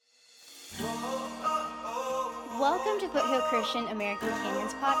Welcome to Foothill Christian American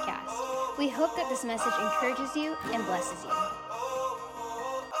Canyons podcast. We hope that this message encourages you and blesses you.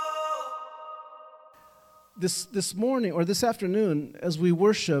 This morning or this afternoon, as we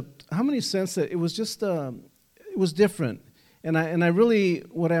worshiped, how many sense that it was just it was different? And I really,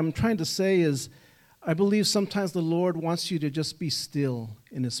 what I'm trying to say is, I believe sometimes the Lord wants you to just be still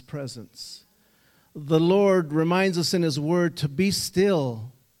in His presence. The Lord reminds us in His Word to be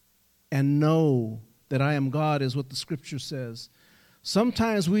still and know that I am God, is what the Scripture says.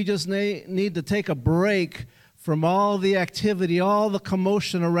 Sometimes we just need to take a break from all the activity, all the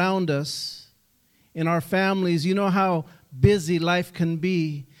commotion around us in our families. You know how busy life can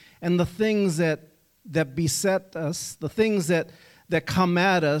be, and the things that beset us, the things that come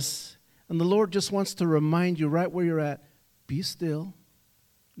at us. And the Lord just wants to remind you right where you're at, be still,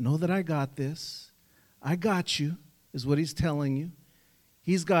 know that I got this. I got you, is what He's telling you.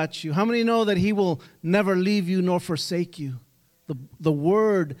 He's got you. How many know that He will never leave you nor forsake you? The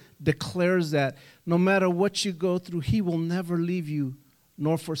Word declares that. No matter what you go through, He will never leave you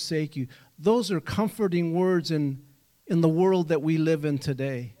nor forsake you. Those are comforting words in the world that we live in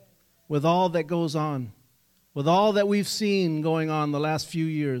today, with all that goes on, with all that we've seen going on the last few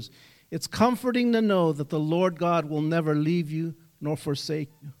years. It's comforting to know that the Lord God will never leave you nor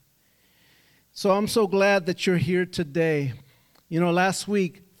forsake you. So I'm so glad that you're here today. You know, last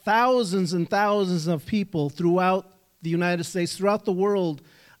week, thousands and thousands of people throughout the United States, throughout the world,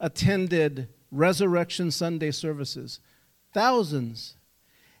 attended Resurrection Sunday services. Thousands.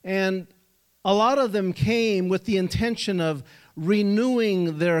 And a lot of them came with the intention of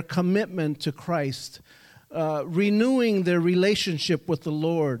renewing their commitment to Christ, renewing their relationship with the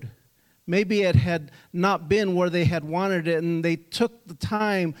Lord. Maybe it had not been where they had wanted it, and they took the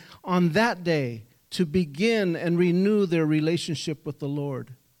time on that day to begin and renew their relationship with the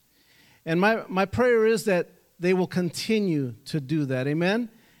Lord. And my prayer is that they will continue to do that, amen?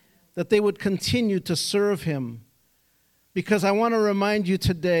 That they would continue to serve Him. Because I want to remind you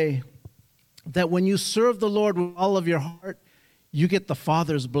today that when you serve the Lord with all of your heart, you get the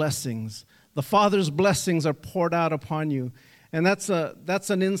Father's blessings. The Father's blessings are poured out upon you. And that's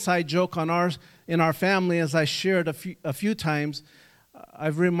an inside joke in our family, as I shared a few times.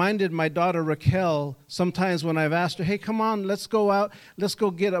 I've reminded my daughter Raquel sometimes when I've asked her, hey, come on, let's go out, let's go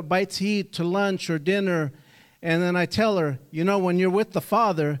get a bite to eat, to lunch or dinner. And then I tell her, you know, when you're with the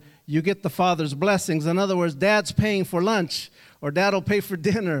Father, you get the Father's blessings. In other words, Dad's paying for lunch or Dad will pay for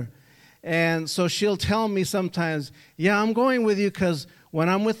dinner. And so she'll tell me sometimes, yeah, I'm going with you because when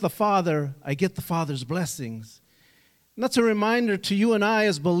I'm with the Father, I get the Father's blessings. And that's a reminder to you and I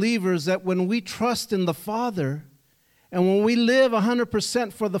as believers that when we trust in the Father and when we live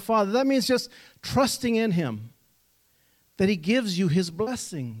 100% for the Father, that means just trusting in Him, that He gives you His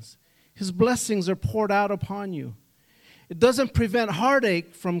blessings. His blessings are poured out upon you. It doesn't prevent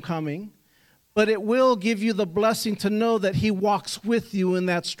heartache from coming, but it will give you the blessing to know that He walks with you in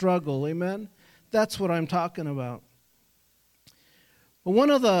that struggle. Amen? That's what I'm talking about. But one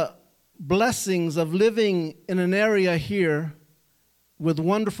of the blessings of living in an area here with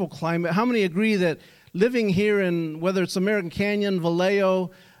wonderful climate, how many agree that living here in, whether it's American Canyon,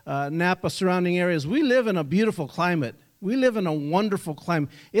 Vallejo, Napa, surrounding areas, we live in a beautiful climate. We live in a wonderful climate.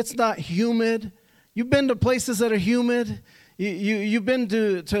 It's not humid. You've been to places that are humid. You've been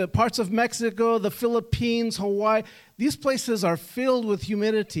to parts of Mexico, the Philippines, Hawaii. These places are filled with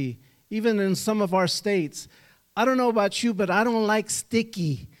humidity, even in some of our states. I don't know about you, but I don't like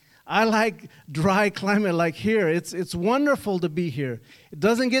sticky. I like dry climate like here. It's wonderful to be here. It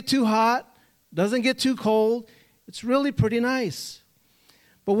doesn't get too hot. Doesn't get too cold. It's really pretty nice.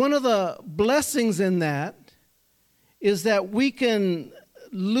 But one of the blessings in that is that we can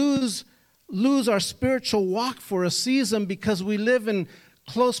lose our spiritual walk for a season because we live in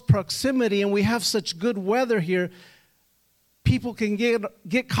close proximity and we have such good weather here. People can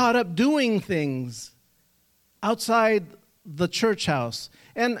get caught up doing things outside the church house.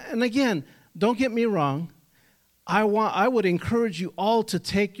 And again, don't get me wrong. I would encourage you all to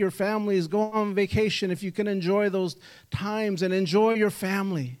take your families, go on vacation if you can enjoy those times and enjoy your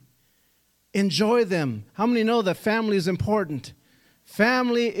family. Enjoy them. How many know that family is important?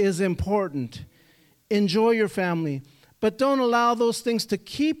 Family is important. Enjoy your family. But don't allow those things to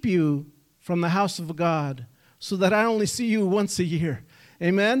keep you from the house of God so that I only see you once a year.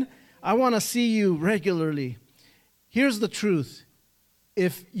 Amen? I want to see you regularly. Here's the truth.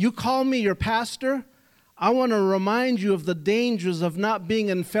 If you call me your pastor, I want to remind you of the dangers of not being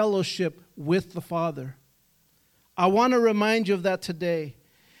in fellowship with the Father. I want to remind you of that today.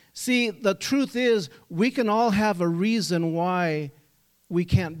 See, the truth is, we can all have a reason why we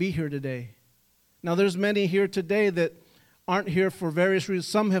can't be here today. Now, there's many here today that aren't here for various reasons.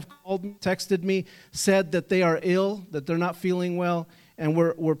 Some have called me, texted me, said that they are ill, that they're not feeling well, and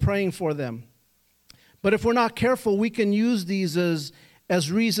we're praying for them. But if we're not careful, we can use these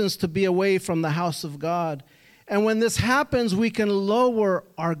as reasons to be away from the house of God. And when this happens, we can lower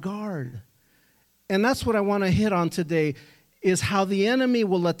our guard. And that's what I want to hit on today, is how the enemy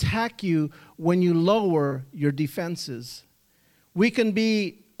will attack you when you lower your defenses. We can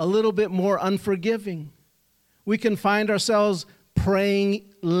be a little bit more unforgiving. We can find ourselves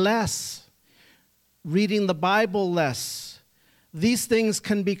praying less, reading the Bible less. These things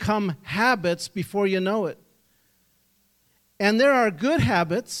can become habits before you know it. And there are good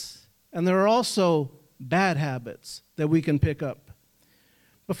habits, and there are also bad habits that we can pick up.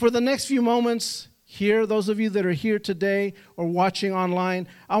 But for the next few moments here, those of you that are here today or watching online,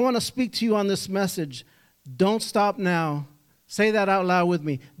 I want to speak to you on this message. Don't stop now. Say that out loud with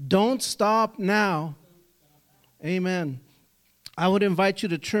me. Don't stop now. Amen. I would invite you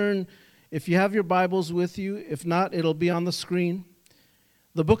to turn, if you have your Bibles with you. If not, it'll be on the screen.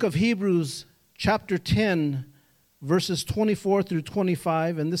 The book of Hebrews, chapter 10, verses 24 through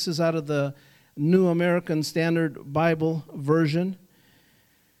 25, and this is out of the New American Standard Bible version.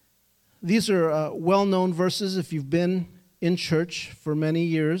 These are well-known verses if you've been in church for many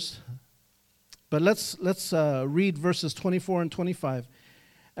years. But let's read verses 24 and 25.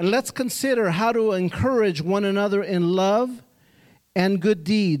 And let's consider how to encourage one another in love and good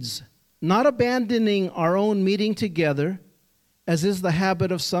deeds, not abandoning our own meeting together, as is the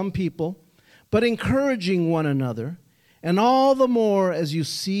habit of some people, but encouraging one another, and all the more as you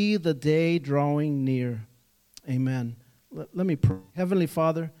see the day drawing near. Amen. Let me pray. Heavenly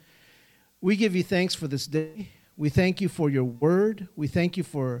Father, we give you thanks for this day. We thank you for your word. We thank you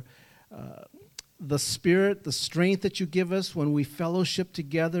for the Spirit, the strength that you give us when we fellowship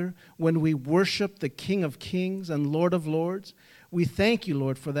together, when we worship the King of Kings and Lord of Lords. We thank you,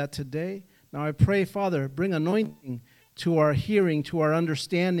 Lord, for that today. Now I pray, Father, bring anointing to our hearing, to our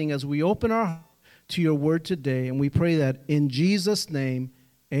understanding as we open our heart to your word today. And we pray that in Jesus' name,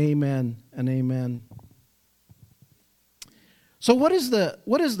 amen and amen. So what is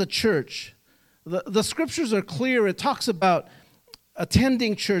the church? The scriptures are clear. It talks about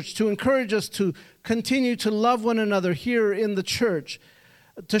attending church, to encourage us to continue to love one another here in the church,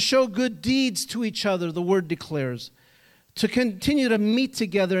 to show good deeds to each other, the word declares, to continue to meet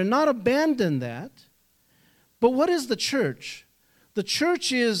together and not abandon that. But what is the church? The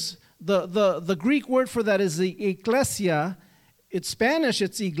church is, the Greek word for that is the ecclesia. In Spanish,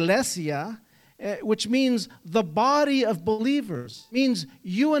 it's iglesia, which means the body of believers. It means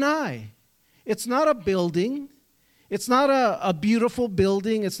you and I. It's not a building. It's not a beautiful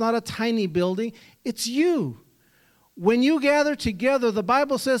building. It's not a tiny building. It's you. When you gather together, the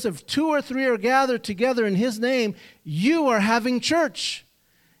Bible says if 2 or 3 are gathered together in his name, you are having church.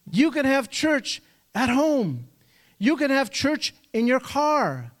 You can have church at home. You can have church in your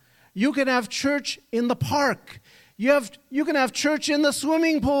car. You can have church in the park. You can have church in the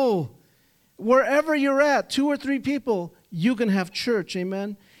swimming pool. Wherever you're at, 2 or 3 people, you can have church.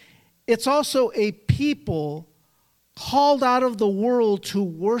 Amen. It's also a people called out of the world to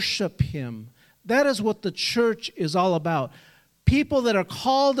worship him. That is what the church is all about. People that are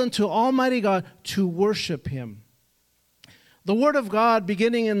called unto Almighty God to worship him. The Word of God,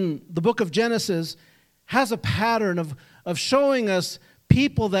 beginning in the book of Genesis, has a pattern of showing us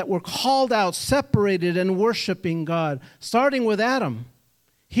people that were called out, separated, and worshiping God. Starting with Adam.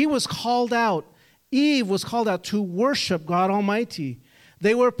 He was called out. Eve was called out to worship God Almighty.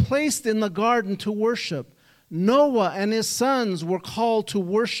 They were placed in the garden to worship. Noah and his sons were called to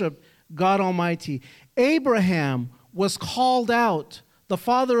worship God Almighty. Abraham was called out, the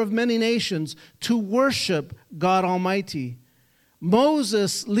father of many nations, to worship God Almighty.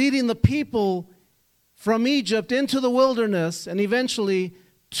 Moses, leading the people from Egypt into the wilderness and eventually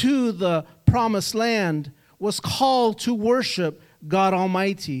to the promised land, was called to worship God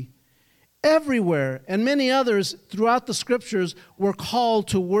Almighty. Everywhere, and many others throughout the scriptures were called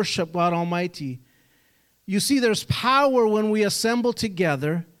to worship God Almighty. You see, there's power when we assemble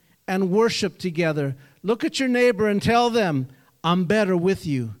together and worship together. Look at your neighbor and tell them, I'm better with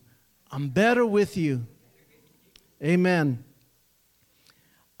you. I'm better with you. Amen.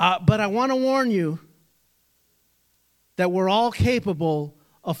 But I want to warn you that we're all capable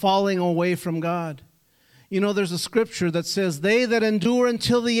of falling away from God. You know, there's a scripture that says, they that endure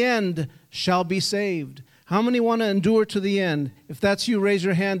until the end shall be saved. How many want to endure to the end? If that's you, raise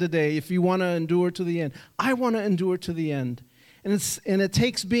your hand today if you want to endure to the end. I want to endure to the end. And it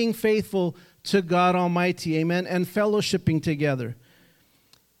takes being faithful to God Almighty, amen, and fellowshipping together.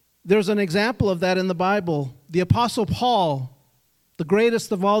 There's an example of that in the Bible. The Apostle Paul, the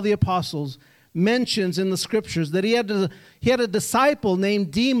greatest of all the apostles, mentions in the scriptures that he had a disciple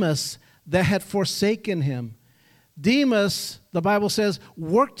named Demas that had forsaken him. Demas, the Bible says,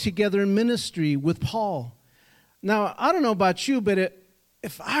 worked together in ministry with Paul. Now, I don't know about you, but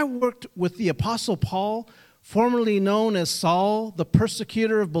if I worked with the Apostle Paul, formerly known as Saul, the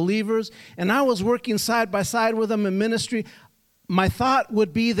persecutor of believers, and I was working side by side with him in ministry, my thought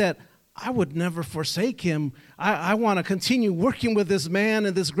would be that I would never forsake him. I want to continue working with this man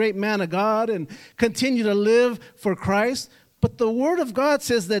and this great man of God and continue to live for Christ. But the Word of God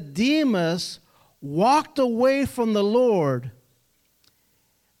says that Demas walked away from the Lord,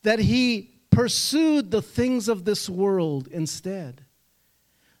 that he pursued the things of this world instead.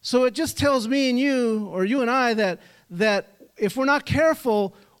 So it just tells me and you, or you and I, that if we're not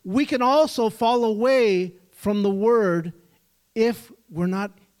careful, we can also fall away from the Word if we're not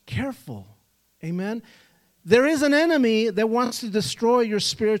careful. Amen? There is an enemy that wants to destroy your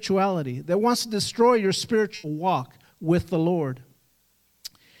spirituality, that wants to destroy your spiritual walk with the Lord.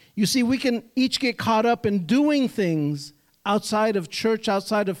 You see, we can each get caught up in doing things outside of church,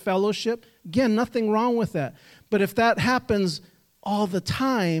 outside of fellowship. Again, nothing wrong with that. But if that happens all the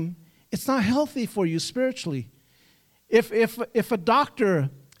time, it's not healthy for you spiritually. If a doctor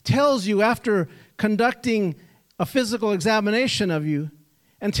tells you after conducting a physical examination of you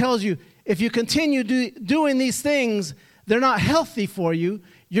and tells you, if you continue doing these things, they're not healthy for you,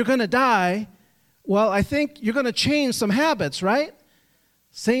 you're going to die, well, I think you're going to change some habits, right?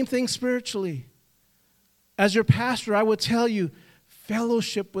 Same thing spiritually. As your pastor, I would tell you,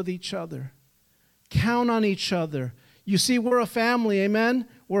 fellowship with each other. Count on each other. You see, we're a family, amen?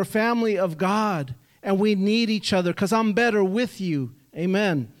 We're a family of God, and we need each other because I'm better with you,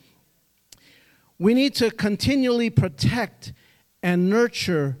 amen? We need to continually protect and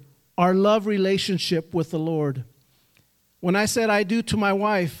nurture our love relationship with the Lord. When I said I do to my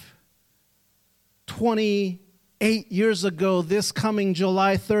wife 28 years ago, this coming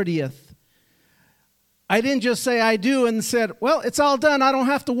July 30th, I didn't just say I do and said, well, it's all done. I don't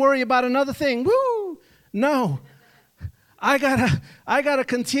have to worry about another thing. Woo! No. I gotta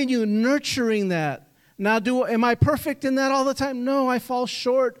continue nurturing that. Now, am I perfect in that all the time? No, I fall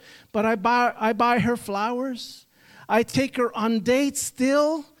short. But I buy her flowers. I take her on dates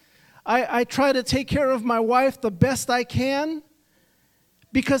still. I try to take care of my wife the best I can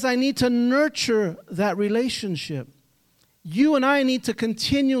because I need to nurture that relationship. You and I need to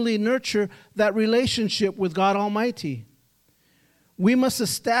continually nurture that relationship with God Almighty. We must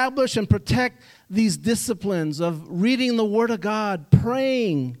establish and protect these disciplines of reading the Word of God,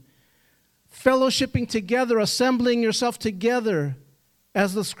 praying, fellowshipping together, assembling yourself together,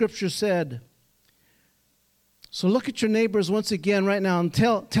 as the Scripture said. So look at your neighbors once again right now and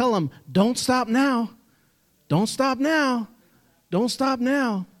tell them, don't stop now. Don't stop now. Don't stop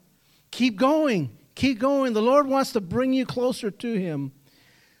now. Keep going. Keep going. The Lord wants to bring you closer to Him.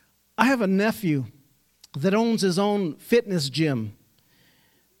 I have a nephew that owns his own fitness gym.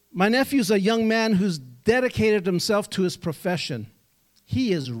 My nephew's a young man who's dedicated himself to his profession.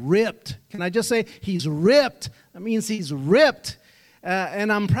 He is ripped. Can I just say he's ripped? That means he's ripped.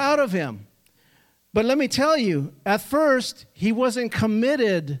 And I'm proud of him. But let me tell you, at first, he wasn't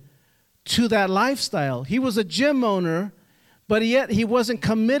committed to that lifestyle. He was a gym owner, but yet he wasn't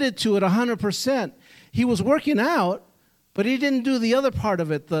committed to it 100%. He was working out, but he didn't do the other part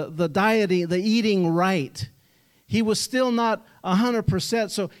of it, the dieting, the eating right. He was still not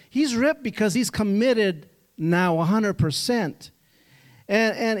 100%. So he's ripped because he's committed now 100%.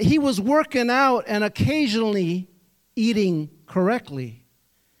 And he was working out and occasionally eating correctly.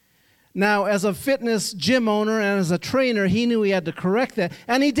 Now, as a fitness gym owner and as a trainer, he knew he had to correct that.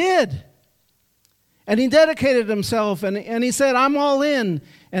 And he did. And he dedicated himself and he said, I'm all in.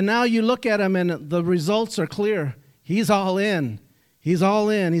 And now you look at him and the results are clear. He's all in. He's all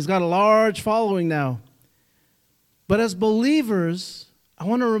in. He's got a large following now. But as believers, I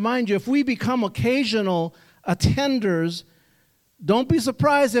want to remind you, if we become occasional attenders, don't be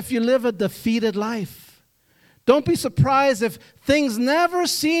surprised if you live a defeated life. Don't be surprised if things never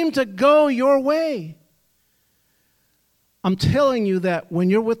seem to go your way. I'm telling you that when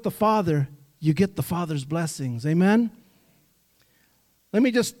you're with the Father, you get the Father's blessings. Amen? Let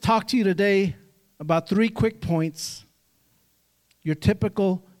me just talk to you today about 3 quick points. Your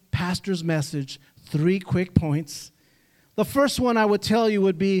typical pastor's message, 3 quick points. The first one I would tell you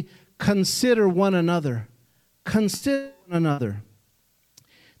would be consider one another. Consider one another.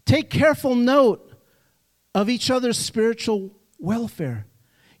 Take careful note of each other's spiritual welfare.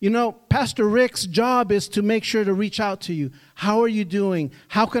 You know, Pastor Rick's job is to make sure to reach out to you. How are you doing?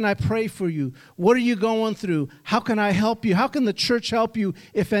 How can I pray for you? What are you going through? How can I help you? How can the church help you,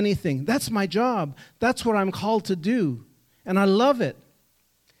 if anything? That's my job. That's what I'm called to do. And I love it.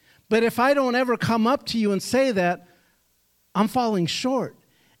 But if I don't ever come up to you and say that, I'm falling short.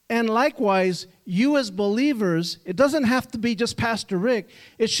 And likewise, you as believers, it doesn't have to be just Pastor Rick.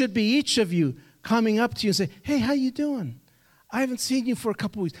 It should be each of you coming up to you and say, hey, how you doing? I haven't seen you for a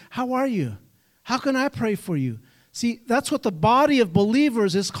couple weeks. How are you? How can I pray for you? See, that's what the body of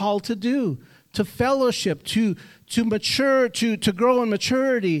believers is called to do, to fellowship, to mature, to grow in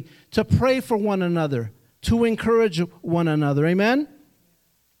maturity, to pray for one another, to encourage one another. Amen?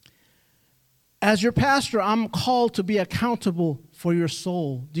 As your pastor, I'm called to be accountable for your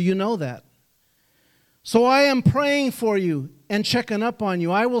soul. Do you know that? So I am praying for you and checking up on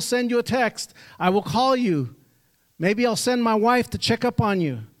you. I will send you a text. I will call you. Maybe I'll send my wife to check up on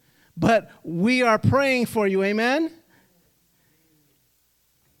you. But we are praying for you, amen?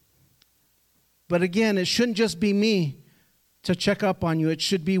 But again, it shouldn't just be me to check up on you. It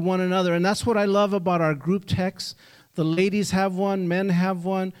should be one another. And that's what I love about our group texts. The ladies have one, men have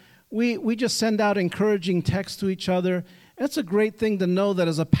one. We just send out encouraging texts to each other. It's a great thing to know that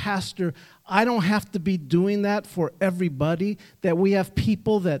as a pastor, I don't have to be doing that for everybody, that we have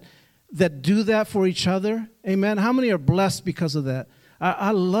people that do that for each other. Amen. How many are blessed because of that?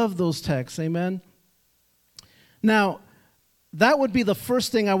 I love those texts. Amen. Now, that would be the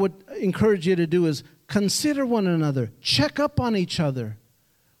first thing I would encourage you to do is consider one another. Check up on each other.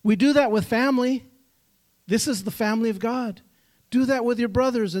 We do that with family. This is the family of God. Do that with your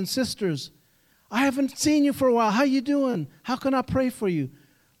brothers and sisters. I haven't seen you for a while. How you doing? How can I pray for you?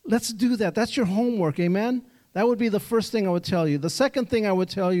 Let's do that. That's your homework. Amen. That would be the first thing I would tell you. The second thing I would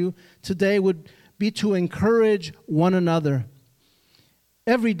tell you today would be to encourage one another.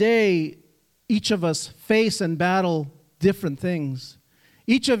 Every day, each of us face and battle different things.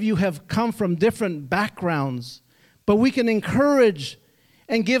 Each of you have come from different backgrounds, but we can encourage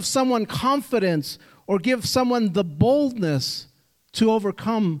and give someone confidence or give someone the boldness to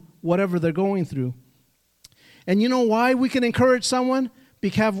overcome whatever they're going through. And you know why we can encourage someone?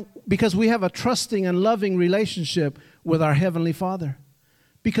 Because we have a trusting and loving relationship with our Heavenly Father.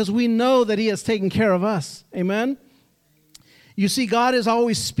 Because we know that He has taken care of us. Amen? You see, God is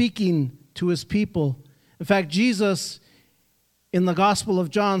always speaking to His people. In fact, Jesus in the Gospel of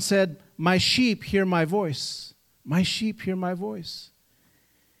John said, my sheep hear my voice. My sheep hear my voice.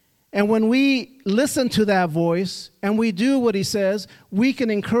 And when we listen to that voice and we do what He says, we can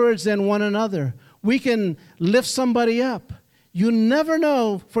encourage then one another. We can lift somebody up. You never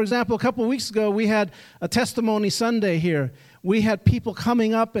know. For example, a couple of weeks ago, we had a testimony Sunday here. We had people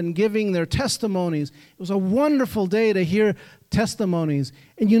coming up and giving their testimonies. It was a wonderful day to hear testimonies.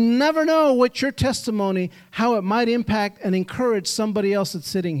 And you never know what your testimony, how it might impact and encourage somebody else that's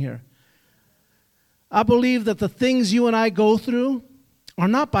sitting here. I believe that the things you and I go through are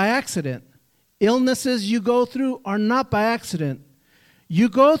not by accident. Illnesses you go through are not by accident. You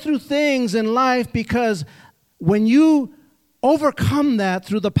go through things in life because when you overcome that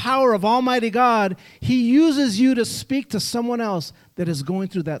through the power of Almighty God, He uses you to speak to someone else that is going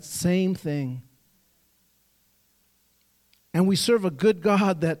through that same thing. And we serve a good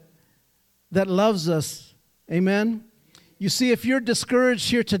God that loves us. Amen? You see, if you're discouraged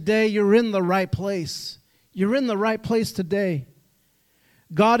here today, you're in the right place. You're in the right place today.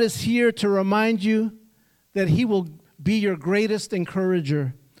 God is here to remind you that He will be your greatest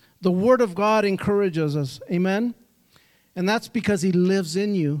encourager. The Word of God encourages us. Amen? And that's because He lives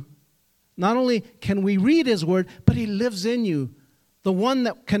in you. Not only can we read His Word, but He lives in you. The one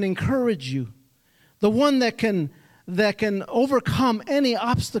that can encourage you. The one that can overcome any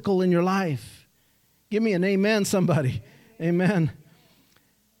obstacle in your life. Give me an amen, somebody. Amen.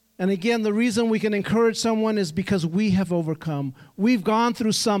 And again, the reason we can encourage someone is because we have overcome. We've gone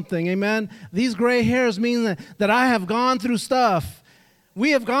through something. Amen. These gray hairs mean that I have gone through stuff.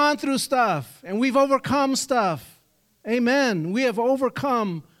 We have gone through stuff, and we've overcome stuff. Amen. We have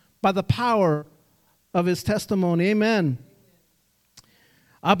overcome by the power of His testimony. Amen.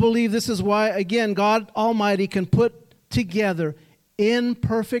 I believe this is why, again, God Almighty can put together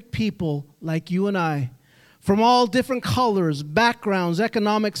imperfect people like you and I, from all different colors, backgrounds,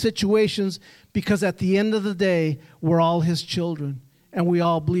 economic situations, because at the end of the day, we're all His children, and we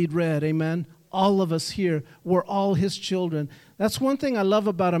all bleed red. Amen. All of us here, we're all His children. That's one thing I love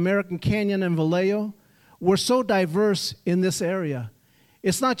about American Canyon and Vallejo. We're so diverse in this area.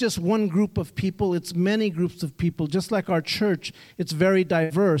 It's not just one group of people, it's many groups of people. Just like our church, it's very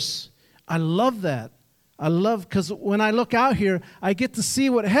diverse. I love that. I love, because when I look out here, I get to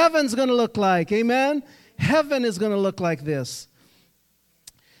see what heaven's going to look like. Amen? Heaven is going to look like this.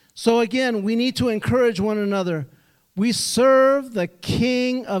 So again, we need to encourage one another. We serve the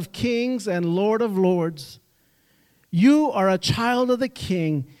King of Kings and Lord of Lords. You are a child of the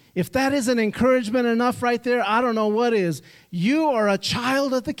King. If that isn't encouragement enough right there, I don't know what is. You are a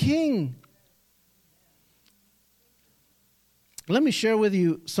child of the King. Let me share with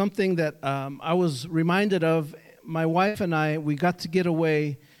you something that I was reminded of. My wife and I, we got to get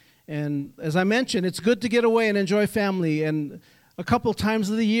away. And as I mentioned, it's good to get away and enjoy family. And a couple times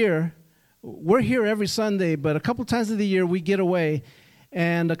of the year, we're here every Sunday, but a couple times of the year we get away.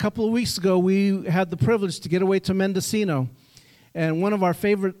 And a couple of weeks ago, we had the privilege to get away to Mendocino. And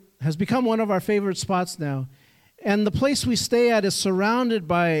has become one of our favorite spots now. And the place we stay at is surrounded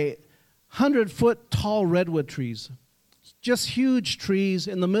by 100-foot tall redwood trees. Just huge trees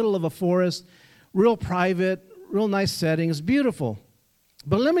in the middle of a forest, real private, real nice setting. It's beautiful.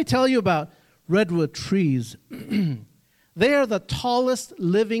 But let me tell you about redwood trees. They are the tallest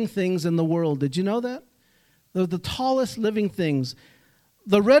living things in the world. Did you know that? They're the tallest living things.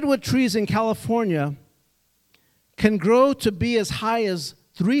 The redwood trees in California can grow to be as high as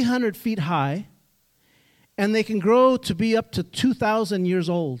 300 feet high, and they can grow to be up to 2,000 years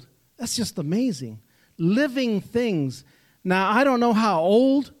old. That's just amazing. Living things. Now, I don't know how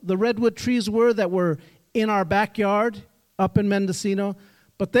old the redwood trees were that were in our backyard up in Mendocino,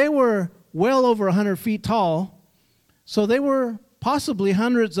 but they were well over 100 feet tall, so they were possibly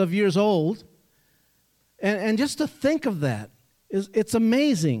hundreds of years old. And just to think of that, it's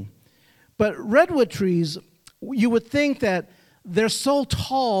amazing. But redwood trees, you would think that they're so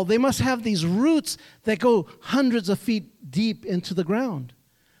tall, they must have these roots that go hundreds of feet deep into the ground.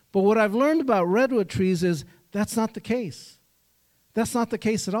 But what I've learned about redwood trees is that's not the case. That's not the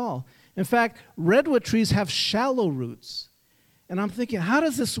case at all. In fact, redwood trees have shallow roots. And I'm thinking, how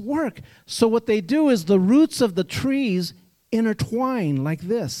does this work? So what they do is the roots of the trees intertwine like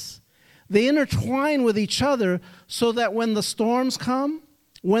this. They intertwine with each other so that when the storms come,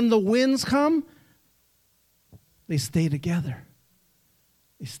 when the winds come, they stay together.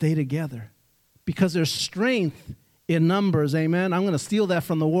 They stay together because there's strength in numbers, amen? I'm going to steal that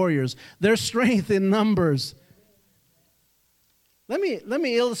from the Warriors. There's strength in numbers. Let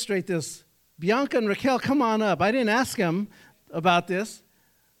me illustrate this. Bianca and Raquel, come on up. I didn't ask them about this.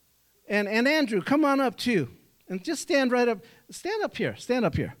 And Andrew, come on up too. And just stand right up. Stand up here. Stand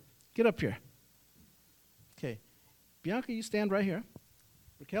up here. Get up here. Okay. Bianca, you stand right here.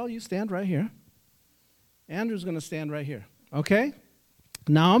 Raquel, you stand right here. Andrew's going to stand right here. Okay?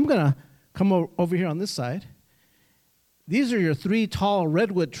 Now I'm going to come over here on this side. These are your 3 tall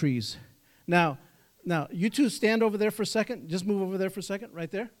redwood trees. Now, you two stand over there for a second. Just move over there for a second, right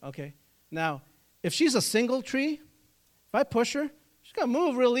there. Okay. Now, if she's a single tree, if I push her, she's going to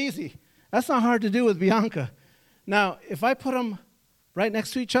move real easy. That's not hard to do with Bianca. Now, if I put them right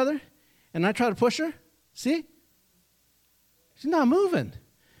next to each other and I try to push her, see? She's not moving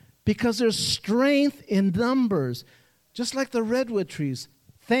because there's strength in numbers, just like the redwood trees.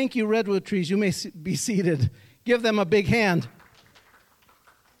 Thank you, redwood trees. You may be seated. Give them a big hand.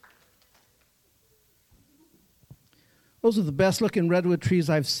 Those are the best looking redwood trees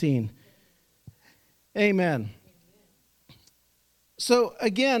I've seen. Amen. So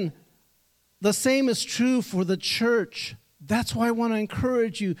again, the same is true for the church. That's why I want to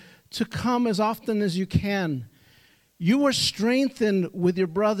encourage you to come as often as you can. You are strengthened with your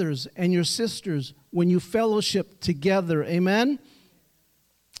brothers and your sisters when you fellowship together. Amen?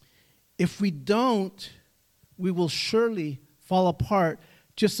 If we don't, we will surely fall apart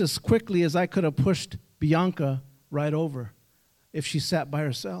just as quickly as I could have pushed Bianca right over if she sat by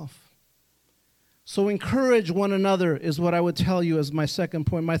herself. So encourage one another is what I would tell you as my second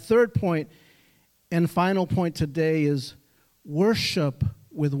point. My third point and final point today is worship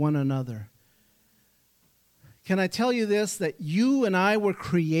with one another. Can I tell you this, that you and I were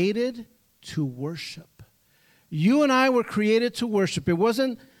created to worship. You and I were created to worship. It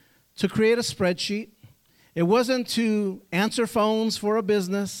wasn't to create a spreadsheet. It wasn't to answer phones for a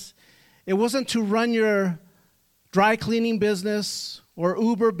business. It wasn't to run your dry cleaning business or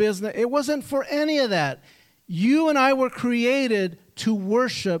Uber business. It wasn't for any of that. You and I were created to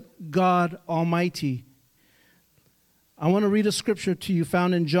worship God Almighty. I want to read a scripture to you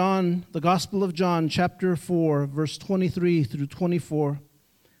found in John, the Gospel of John, chapter 4, verse 23 through 24.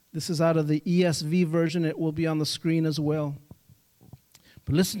 This is out of the ESV version. It will be on the screen as well.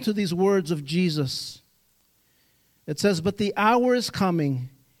 But listen to these words of Jesus. It says, "But the hour is coming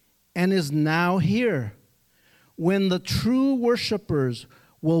and is now here, when the true worshipers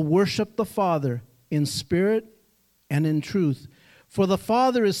will worship the Father in spirit and in truth. For the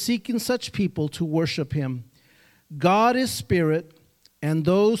Father is seeking such people to worship him. God is spirit, and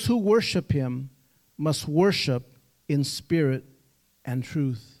those who worship him must worship in spirit and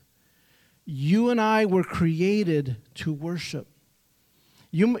truth. You and I were created to worship.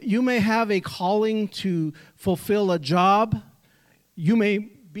 You may have a calling to fulfill a job. You may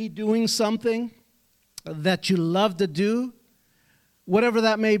be doing something that you love to do, whatever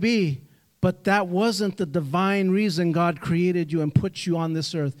that may be, but that wasn't the divine reason God created you and put you on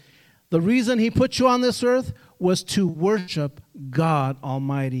this earth. The reason he put you on this earth was to worship God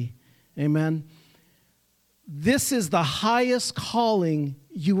Almighty. Amen. This is the highest calling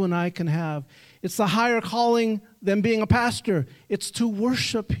you and I can have. It's the higher calling than being a pastor. It's to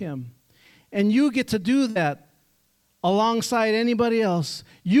worship him. And you get to do that alongside anybody else.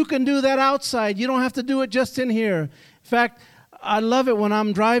 You can do that outside. You don't have to do it just in here. In fact, I love it when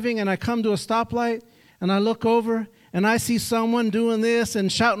I'm driving and I come to a stoplight and I look over and I see someone doing this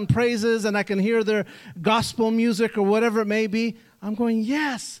and shouting praises and I can hear their gospel music or whatever it may be. I'm going,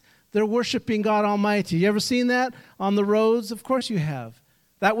 yes, they're worshiping God Almighty. You ever seen that on the roads? Of course you have.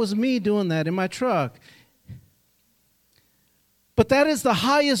 That was me doing that in my truck. But that is the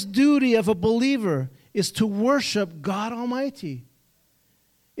highest duty of a believer, is to worship God Almighty.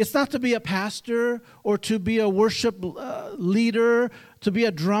 It's not to be a pastor or to be a worship leader, to be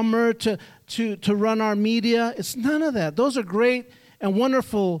a drummer, to run our media. It's none of that. Those are great and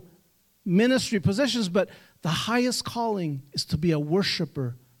wonderful ministry positions, but the highest calling is to be a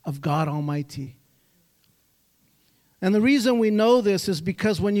worshiper of God Almighty. And the reason we know this is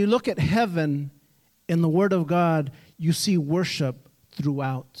because when you look at heaven in the Word of God, you see worship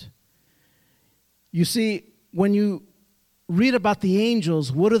throughout. You see, when you read about the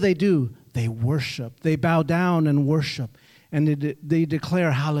angels, what do? They worship. They bow down and worship. And they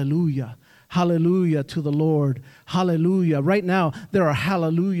declare hallelujah. Hallelujah to the Lord. Hallelujah. Right now, there are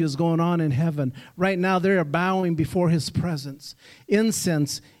hallelujahs going on in heaven. Right now, they are bowing before his presence.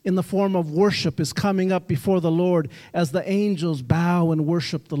 Incense in the form of worship is coming up before the Lord as the angels bow and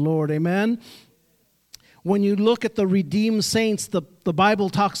worship the Lord. Amen? When you look at the redeemed saints, the Bible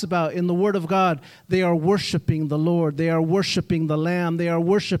talks about in the Word of God, they are worshiping the Lord. They are worshiping the Lamb. They are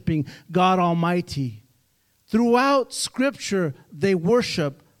worshiping God Almighty. Throughout Scripture, they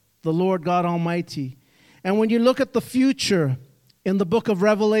worship the Lord God Almighty. And when you look at the future in the book of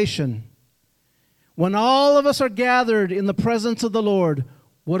Revelation, when all of us are gathered in the presence of the Lord,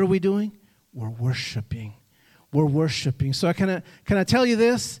 what are we doing? We're worshiping. We're worshiping. So can I tell you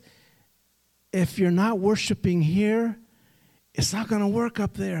this? If you're not worshiping here, it's not going to work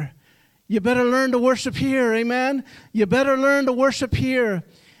up there. You better learn to worship here, amen? You better learn to worship here.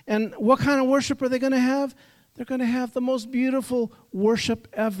 And what kind of worship are they going to have? They're going to have the most beautiful worship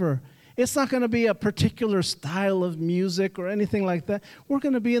ever. It's not going to be a particular style of music or anything like that. We're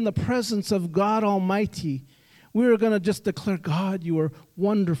going to be in the presence of God Almighty. We're going to just declare, God, you are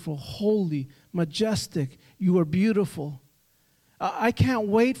wonderful, holy, majestic. You are beautiful. I can't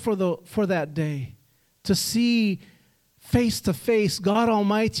wait for that day to see face to face God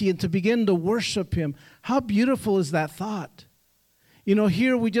Almighty and to begin to worship him. How beautiful is that thought? You know,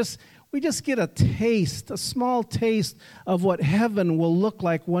 here we just get a taste, a small taste of what heaven will look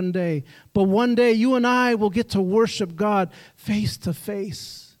like one day. But one day you and I will get to worship God face to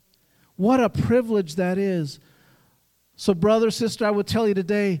face. What a privilege that is. So brother, sister, I would tell you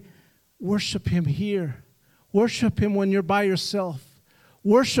today, worship him here. Worship him when you're by yourself.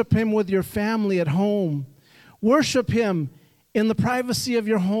 Worship him with your family at home. Worship him in the privacy of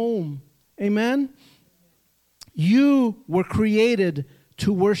your home. Amen? You were created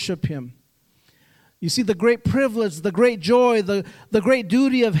to worship him. You see, the great privilege, the great joy, the great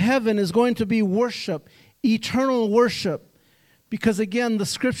duty of heaven is going to be worship, eternal worship. Because again, the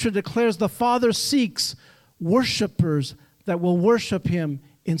scripture declares the Father seeks worshipers that will worship him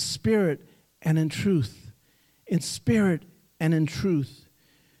in spirit and in truth. In spirit and in truth.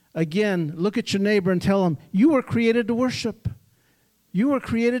 Again, look at your neighbor and tell him, you were created to worship. You were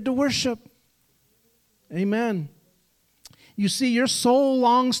created to worship. Amen. You see, your soul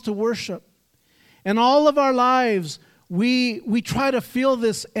longs to worship. And all of our lives, we try to feel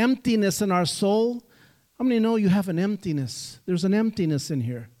this emptiness in our soul. How many know you have an emptiness? There's an emptiness in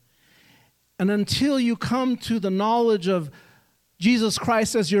here. And until you come to the knowledge of Jesus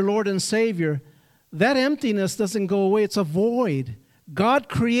Christ as your Lord and Savior, that emptiness doesn't go away. It's a void. God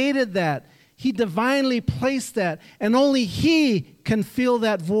created that. He divinely placed that. And only he can fill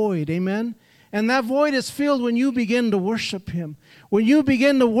that void. Amen? And that void is filled when you begin to worship him. When you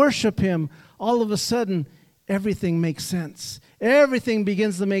begin to worship him, all of a sudden, everything makes sense. Everything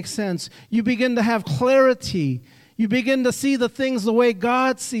begins to make sense. You begin to have clarity. You begin to see the things the way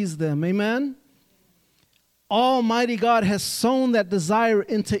God sees them. Amen? Almighty God has sown that desire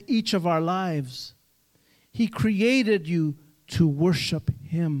into each of our lives. He created you to worship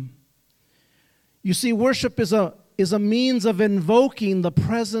Him. You see, worship is a means of invoking the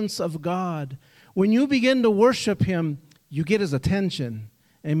presence of God. When you begin to worship Him, you get His attention.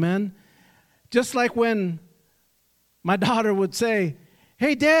 Amen? Just like when my daughter would say,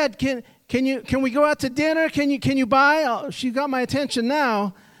 "Hey, Dad, can we go out to dinner? Can you buy?" Oh, she got my attention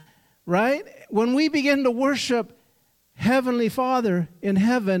now, right? When we begin to worship Heavenly Father in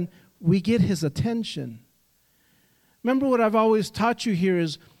heaven, we get His attention. Remember what I've always taught you here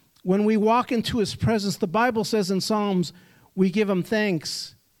is when we walk into His presence, the Bible says in Psalms, we give Him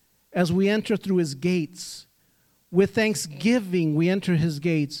thanks as we enter through His gates. With thanksgiving, we enter His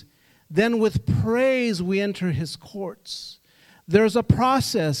gates. Then with praise, we enter His courts. There's a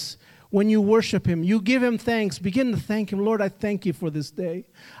process when you worship Him. You give Him thanks. Begin to thank Him. Lord, I thank You for this day.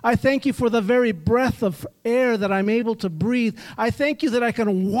 I thank You for the very breath of air that I'm able to breathe. I thank You that I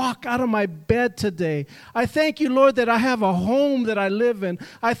can walk out of my bed today. I thank You, Lord, that I have a home that I live in.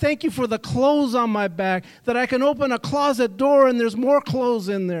 I thank You for the clothes on my back, that I can open a closet door and there's more clothes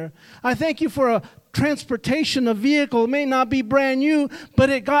in there. I thank You for a transportation, a vehicle. It may not be brand new, but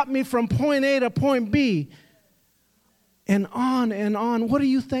it got me from point A to point B. And on and on. What are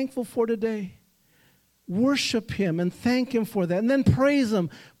you thankful for today? Worship Him and thank Him for that. And then praise Him.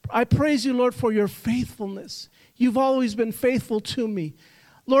 I praise You, Lord, for Your faithfulness. You've always been faithful to me.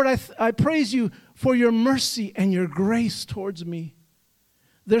 Lord, I praise You for Your mercy and Your grace towards me.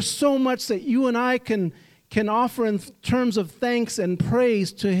 There's so much that you and I can offer in terms of thanks and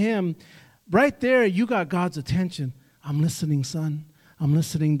praise to Him. Right there, you got God's attention. I'm listening, son. I'm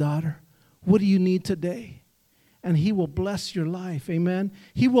listening, daughter. What do you need today? And He will bless your life. Amen.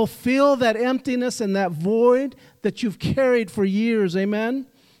 He will fill that emptiness and that void that you've carried for years. Amen.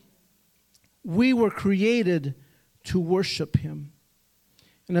 We were created to worship Him.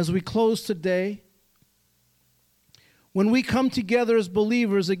 And as we close today, when we come together as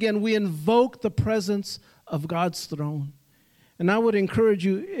believers, again, we invoke the presence of God's throne. And I would encourage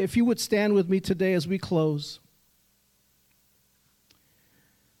you, if you would stand with me today as we close.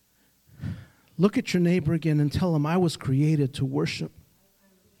 Look at your neighbor again and tell him, I was created to worship.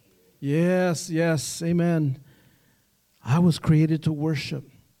 Yes, yes, amen. I was created to worship.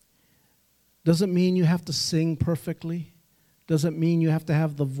 Doesn't mean you have to sing perfectly. Doesn't mean you have to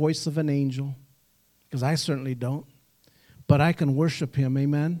have the voice of an angel, because I certainly don't. But I can worship Him,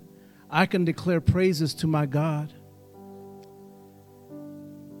 amen. I can declare praises to my God.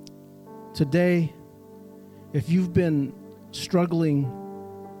 Today, if you've been struggling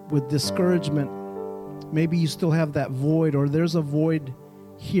with discouragement, maybe you still have that void, or there's a void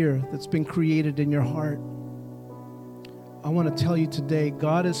here that's been created in your heart. I want to tell you today,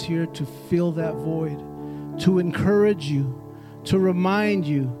 God is here to fill that void, to encourage you, to remind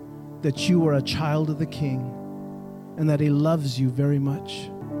you that you are a child of the King and that He loves you very much.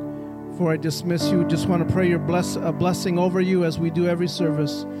 Before I dismiss you, just want to pray a blessing over you as we do every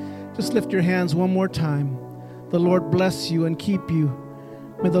service. Just lift your hands one more time. The Lord bless you and keep you.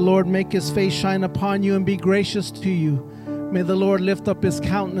 May the Lord make His face shine upon you and be gracious to you. May the Lord lift up His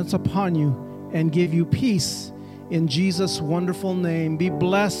countenance upon you and give you peace in Jesus' wonderful name. Be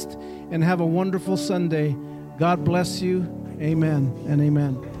blessed and have a wonderful Sunday. God bless you. Amen and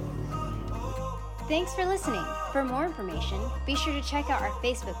amen. Thanks for listening. For more information, be sure to check out our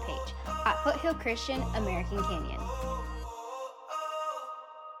Facebook page at Foothill Christian American Canyon.